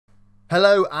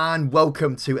Hello and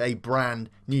welcome to a brand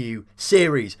new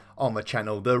series on the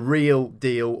channel, The Real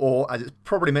Deal, or as it's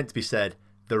probably meant to be said,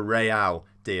 The Real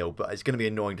Deal, but it's going to be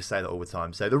annoying to say that all the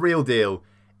time. So The Real Deal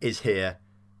is here.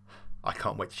 I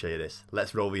can't wait to show you this.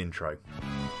 Let's roll the intro.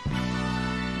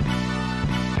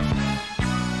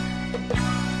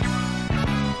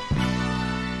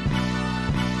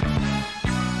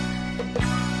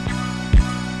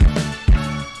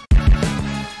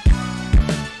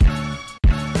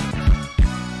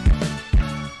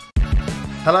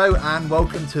 Hello and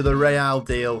welcome to The Real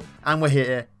Deal, and we're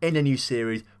here in a new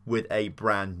series with a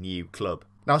brand new club.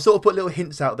 Now I sort of put little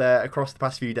hints out there across the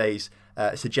past few days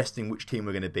suggesting which team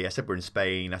we're going to be. I said we're in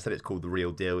Spain, I said it's called The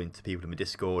Real Deal into people in the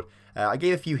Discord. I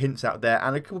gave a few hints out there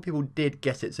and a couple of people did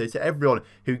guess it, so to everyone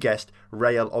who guessed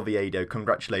Real Oviedo,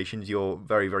 congratulations, you're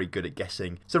very, very good at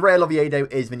guessing. So Real Oviedo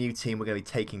is the new team we're going to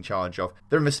be taking charge of.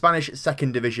 They're in the Spanish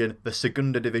second division, the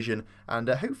Segunda division, and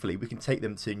hopefully we can take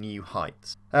them to new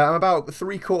heights. I'm about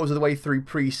 3/4 of the way through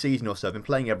pre-season or so. I've been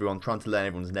playing everyone, trying to learn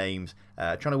everyone's names,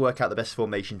 trying to work out the best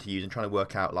formation to use and trying to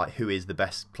work out like who is the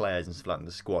best players and stuff like in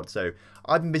the squad. So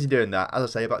I've been busy doing that, as I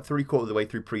say, about 3/4 of the way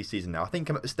through pre-season now. I think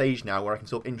I'm at the stage now where I can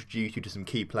sort of introduce you to some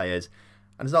key players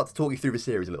and start to talk you through the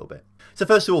series a little bit. So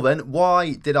first of all then,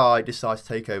 why did I decide to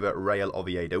take over Real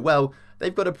Oviedo? Well,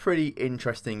 they've got a pretty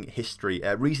interesting history,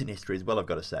 recent history as well, I've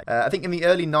got to say. I think in the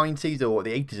early 90s, or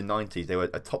the 80s and 90s, they were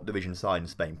a top division side in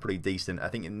Spain, pretty decent. I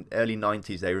think in the early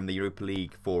 90s they were in the Europa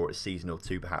League for a season or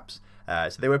two perhaps.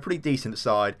 So they were a pretty decent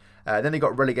side. Then they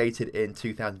got relegated in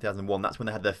 2000-2001. That's when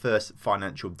they had their first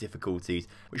financial difficulties,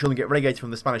 which saw them get relegated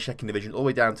from the Spanish second division all the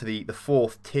way down to the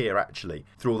fourth tier, actually,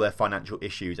 through all their financial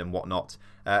issues and whatnot.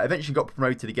 Eventually got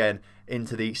promoted again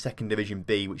into the second division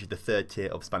B, which is the third tier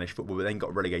of Spanish football, but then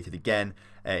got relegated again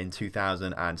in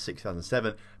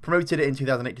 2006-2007. Promoted it in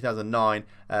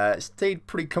 2008-2009. Stayed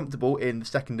pretty comfortable in the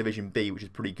second division B, which is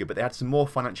pretty good, but they had some more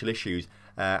financial issues.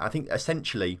 I think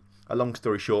essentially, a long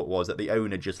story short was that the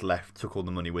owner just left, took all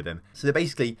the money with him. So they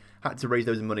basically had to raise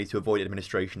loads of money to avoid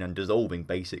administration and dissolving,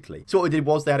 basically. So what they did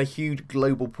was they had a huge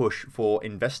global push for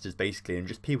investors, basically, and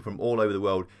just people from all over the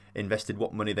world invested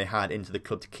what money they had into the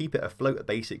club to keep it afloat,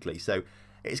 basically. So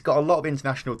it's got a lot of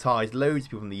international ties, loads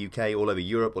of people from the UK, all over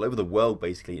Europe, all over the world,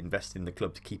 basically, invested in the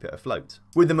club to keep it afloat.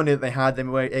 With the money that they had, they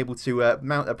were able to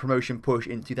mount a promotion push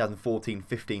in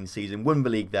 2014-15 season, won the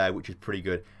league there, which is pretty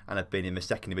good, and have been in the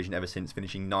second division ever since,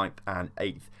 finishing 9th and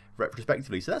 8th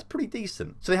retrospectively, so that's pretty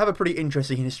decent. So they have a pretty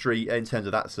interesting history in terms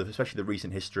of that stuff, especially the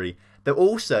recent history. They're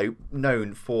also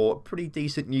known for pretty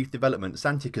decent youth development.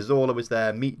 Santi Cazorla was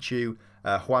there, Michu,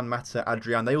 Juan Mata,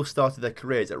 Adrian, they all started their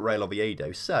careers at Real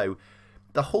Oviedo. So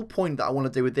the whole point that I want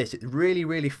to do with this is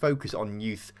really focus on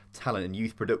youth talent and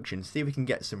youth production. See if we can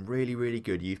get some really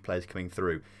good youth players coming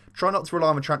through. Try not to rely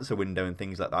on the transfer window and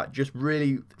things like that. Just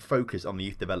really focus on the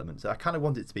youth development. So I kind of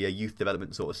want it to be a youth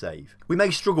development sort of save. We may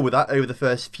struggle with that over the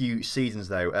first few seasons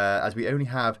though, as we only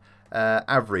have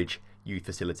average youth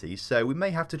facilities, so we may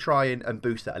have to try and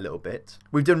boost that a little bit.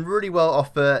 We've done really well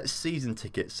off season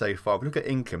tickets so far. If we look at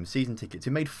income, season tickets,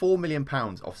 we made £4 million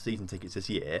off season tickets this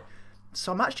year.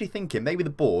 So I'm actually thinking maybe the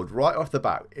board, right off the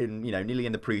bat, in nearly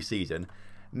in the pre-season,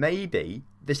 maybe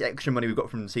this extra money we've got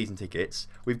from season tickets,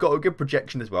 we've got a good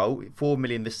projection as well, 4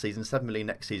 million this season, 7 million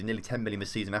next season, nearly 10 million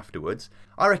this season afterwards.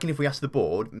 I reckon if we ask the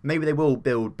board, maybe they will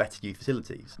build better youth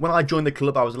facilities. When I joined the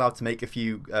club, I was allowed to make a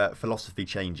few philosophy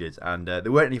changes, and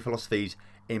there weren't any philosophies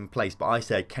in place, but I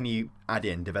said, can you add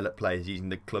in, develop players using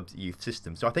the club's youth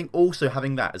system? So I think also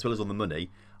having that, as well as on the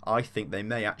money, I think they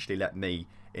may actually let me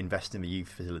invest in the youth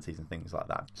facilities and things like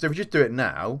that. So if we just do it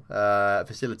now,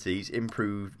 facilities,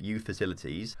 improve youth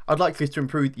facilities. I'd like this to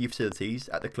improve the youth facilities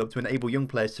at the club to enable young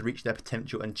players to reach their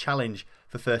potential and challenge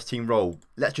for first team role.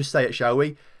 Let's just say it, shall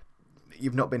we?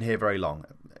 You've not been here very long.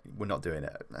 We're not doing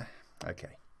it. Okay.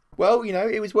 Well,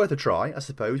 it was worth a try, I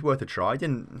suppose, worth a try.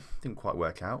 Didn't quite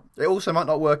work out. It also might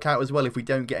not work out as well if we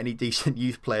don't get any decent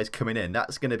youth players coming in.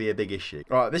 That's going to be a big issue.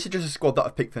 Right, this is just a squad that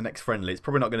I've picked for the next friendly. It's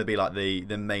probably not going to be like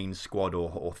the main squad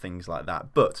or things like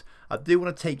that. But I do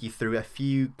want to take you through a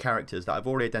few characters that I've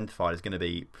already identified as going to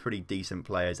be pretty decent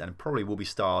players and probably will be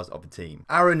stars of the team.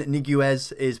 Aaron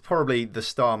Niguez is probably the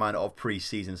star man of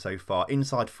pre-season so far.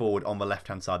 Inside forward on the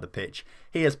left-hand side of the pitch.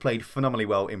 He has played phenomenally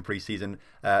well in pre-season.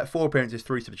 4 appearances,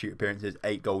 3 substitute appearances,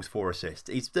 8 goals, 4 assists.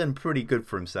 He's done pretty good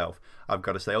for himself, I've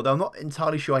got to say. Although I'm not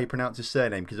entirely sure how he pronounced his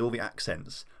surname because of all the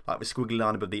accents. Like the squiggly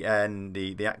line above the N,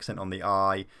 the accent on the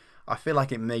I. I feel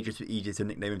like it may just be easier to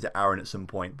nickname him to Aaron at some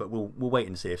point, but we'll wait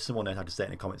and see. If someone knows how to say it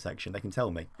in the comment section, they can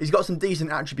tell me. He's got some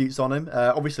decent attributes on him.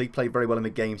 Obviously, played very well in the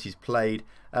games he's played.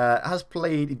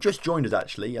 He just joined us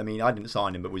actually. I mean, I didn't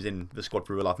sign him, but was in the squad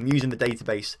for real life. I'm using the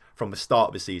database from the start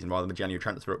of the season rather than the January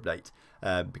transfer update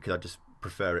because I just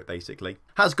prefer it basically.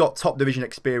 Has got top division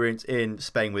experience in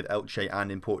Spain with Elche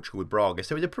and in Portugal with Braga,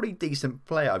 so he's a pretty decent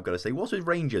player, I've got to say. Was with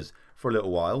Rangers for a little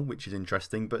while, which is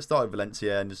interesting, but started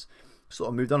Valencia and just sort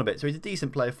of moved on a bit. So he's a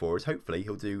decent player for us. Hopefully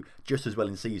he'll do just as well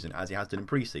in season as he has done in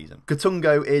pre-season.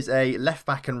 Coutinho is a left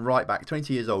back and right back,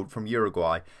 20 years old, from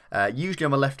Uruguay. Usually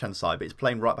on the left hand side, but he's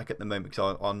playing right back at the moment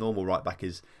because our normal right back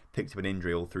is picked up an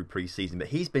injury all through pre-season, but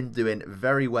he's been doing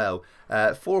very well.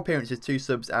 4 appearances, 2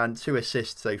 subs and 2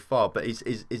 assists so far, but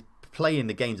his play in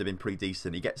the games have been pretty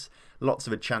decent. He gets lots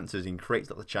of chances and creates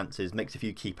lots of chances, makes a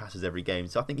few key passes every game.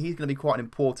 So I think he's going to be quite an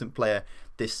important player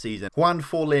this season. Juan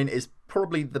Forlin is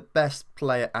probably the best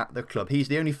player at the club. He's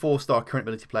the only 4-star current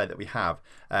ability player that we have,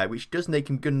 which does make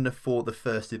him good enough for the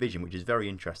first division, which is very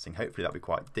interesting. Hopefully that'll be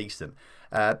quite decent.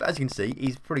 But as you can see,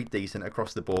 he's pretty decent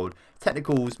across the board.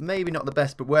 Technicals, maybe not the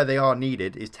best, but where they are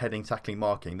needed is heading, tackling,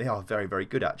 marking. They are very, very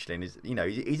good actually. And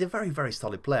he's a very, very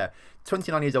solid player.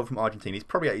 29 years old from Argentina. He's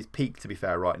probably at his peak, to be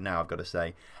fair, right now, I've got to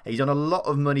say. He's on a lot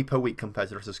of money per week compared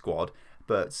to the rest of the squad,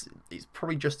 but it's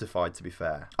probably justified, to be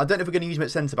fair. I don't know if we're going to use him at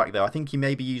centre-back, though. I think he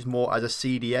may be used more as a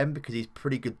CDM because he's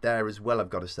pretty good there as well, I've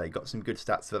got to say. Got some good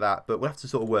stats for that, but we'll have to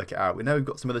sort of work it out. We know we've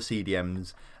got some other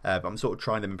CDMs, but I'm sort of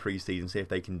trying them in pre-season, see if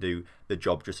they can do the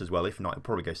job just as well. If not, he'll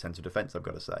probably go centre-defence, I've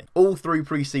got to say. All through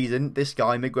pre-season, this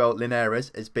guy, Miguel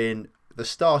Linares, has been the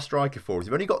star striker for us.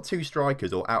 We've only got 2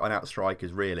 strikers, or out-and-out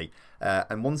strikers, really,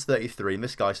 and one's 33 and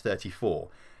this guy's 34.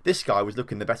 This guy was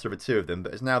looking the better of the 2 of them,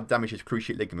 but has now damaged his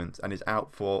cruciate ligament and is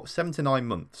out for 7 to 9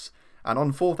 months. And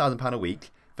on £4,000 a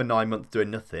week for 9 months doing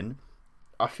nothing,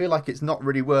 I feel like it's not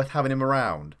really worth having him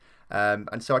around.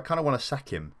 And so I kind of want to sack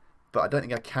him, but I don't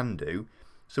think I can do.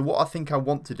 So what I think I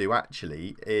want to do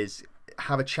actually is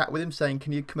have a chat with him saying,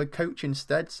 can you come a coach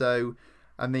instead? So,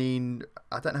 I mean,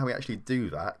 I don't know how we actually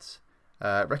do that.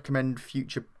 Recommend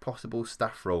future possible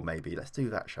staff role, maybe. Let's do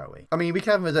that, shall we? I mean, we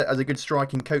can have him as a good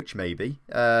striking coach, maybe.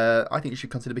 I think he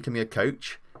should consider becoming a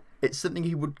coach. It's something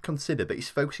he would consider, but he's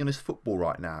focusing on his football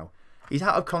right now. He's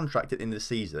out of contract at the end of the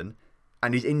season,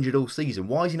 and he's injured all season.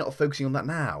 Why is he not focusing on that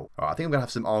now? All right, I think I'm going to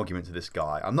have some argument to this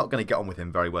guy. I'm not going to get on with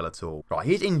him very well at all. Right,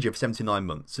 he's injured for 79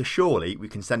 months, so surely we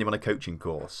can send him on a coaching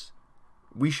course.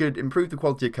 We should improve the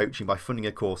quality of coaching by funding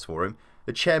a course for him.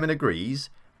 The chairman agrees.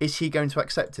 Is he going to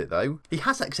accept it, though? He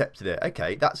has accepted it.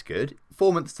 Okay, that's good.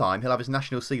 4 months' time, he'll have his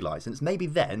National C licence. Maybe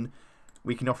then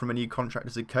we can offer him a new contract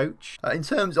as a coach. In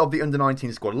terms of the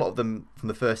under-19 squad, a lot of them from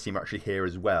the first team are actually here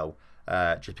as well,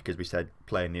 just because we said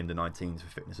playing the under-19s for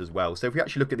fitness as well. So if we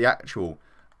actually look at the actual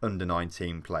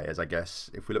under-19 players, I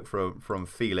guess, if we look from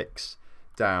Felix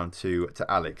down to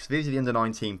Alex, these are the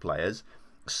under-19 players.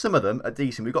 Some of them are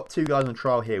decent. We've got 2 guys on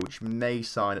trial here which may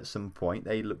sign at some point.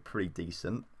 They look pretty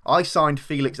decent. I signed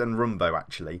Felix and Rumbo,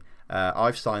 actually.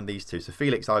 I've signed these 2. So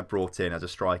Felix I've brought in as a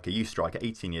striker, youth striker,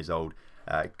 18 years old.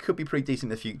 Could be pretty decent in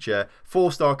the future.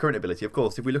 4-star current ability. Of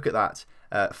course, if we look at that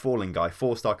Falling guy,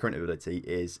 4-star current ability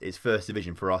is first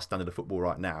division for our standard of football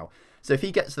right now. So if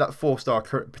he gets to that 4-star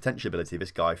current potential ability,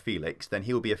 this guy, Felix, then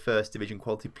he'll be a first division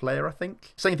quality player, I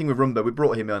think. Same thing with Rumbo. We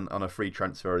brought him on a free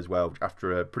transfer as well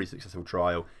after a pretty successful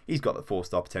trial. He's got the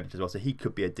 4-star potential as well, so he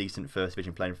could be a decent first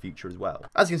division player in the future as well.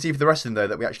 As you can see for the rest of them, though,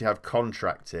 that we actually have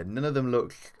contracted, none of them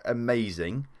look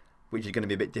amazing, which is going to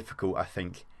be a bit difficult, I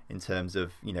think, in terms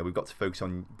of, we've got to focus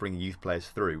on bringing youth players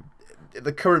through.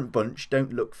 The current bunch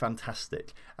don't look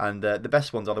fantastic, and the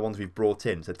best ones are the ones we've brought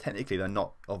in, so technically they're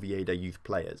not Oviedo youth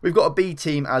players. We've got a B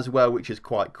team as well, which is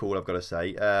quite cool, I've got to say.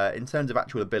 In terms of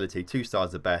actual ability, 2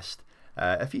 stars the best.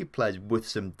 A few players with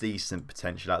some decent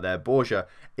potential out there. Borja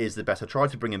is the best. I tried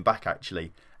to bring him back,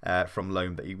 actually, from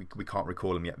loan, but we can't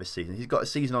recall him yet this season. He's got a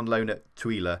season on loan at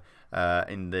Tuila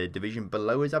in the division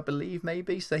below us, I believe,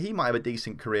 maybe. So he might have a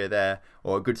decent career there,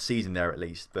 or a good season there at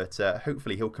least. But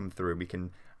hopefully he'll come through and we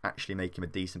can actually make him a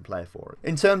decent player for it.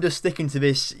 In terms of sticking to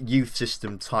this youth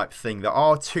system type thing, there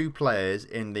are 2 players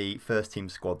in the first team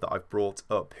squad that I've brought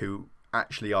up who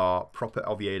actually are proper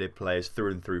Oviedo players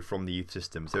through and through from the youth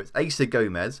system. So it's Asa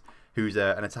Gomez, who's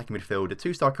an attacking midfielder,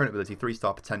 2-star current ability,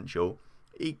 3-star potential.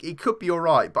 He could be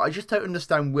alright, but I just don't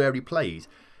understand where he plays.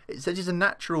 It says he's a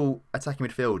natural attacking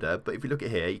midfielder, but if you look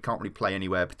at here, he can't really play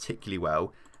anywhere particularly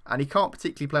well, and he can't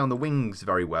particularly play on the wings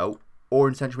very well, or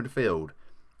in central midfield.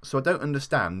 So I don't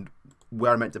understand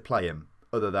where I'm meant to play him,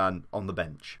 other than on the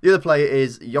bench. The other player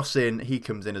is Yosin. He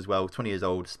comes in as well, 20 years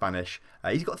old, Spanish.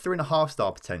 He's got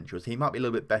 3.5-star potential, so he might be a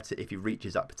little bit better if he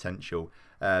reaches that potential.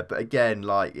 But again,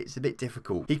 like, it's a bit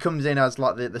difficult. He comes in as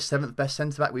like the 7th best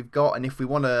centre-back we've got, and if we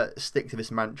want to stick to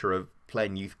this mantra of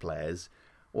playing youth players,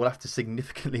 we'll have to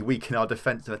significantly weaken our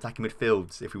defence and attacking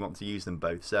midfields if we want to use them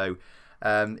both. So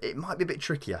it might be a bit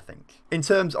tricky, I think. In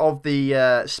terms of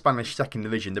the Spanish second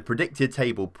division, the predicted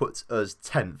table puts us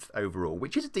 10th overall,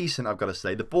 which is decent, I've got to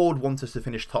say. The board wants us to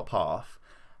finish top half.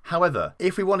 However,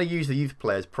 if we want to use the youth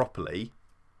players properly,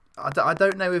 I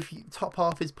don't know if top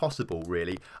half is possible,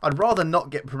 really. I'd rather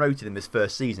not get promoted in this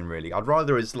first season, really. I'd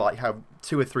rather us like have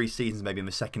 2 or 3 seasons maybe in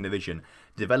the second division,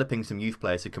 developing some youth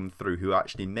players to come through who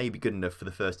actually may be good enough for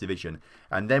the first division.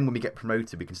 And then when we get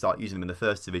promoted, we can start using them in the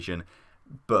first division.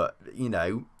 But, you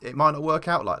know, it might not work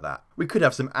out like that. We could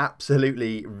have some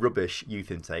absolutely rubbish youth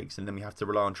intakes, and then we have to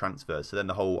rely on transfers. So then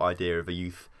the whole idea of a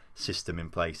youth system in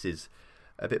place is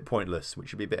a bit pointless,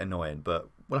 which would be a bit annoying, but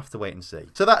we'll have to wait and see.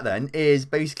 So that then is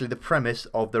basically the premise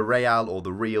of the Real or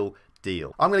the Real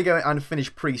deal. I'm going to go and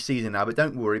finish pre-season now, but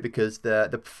don't worry, because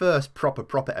the first proper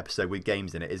episode with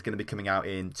games in it is going to be coming out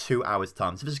in 2 hours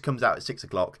time. So this comes out at 6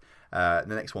 o'clock, the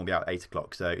next one will be out at 8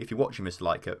 o'clock. So if you're watching this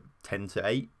like at 10 to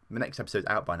 8, the next episode's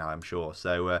out by now, I'm sure.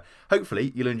 So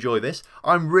hopefully you'll enjoy this.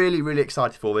 I'm really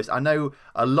excited for this. I know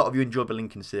a lot of you enjoyed the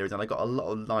Lincoln series, and I got a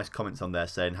lot of nice comments on there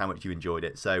saying how much you enjoyed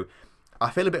it. So I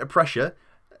feel a bit of pressure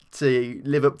to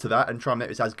live up to that and try and make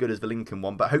this as good as the Lincoln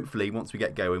one. But hopefully once we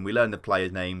get going, we learn the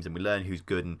players' names and we learn who's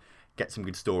good and get some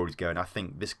good stories going, I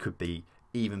think this could be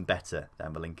even better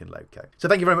than the Lincoln loco. So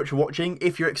thank you very much for watching.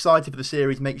 If you're excited for the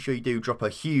series, make sure you do drop a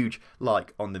huge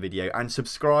like on the video and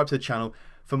subscribe to the channel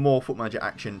for more Football Manager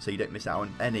action so you don't miss out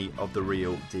on any of the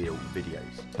Real Deal videos.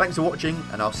 Thanks for watching,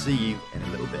 and I'll see you in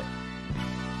a little bit.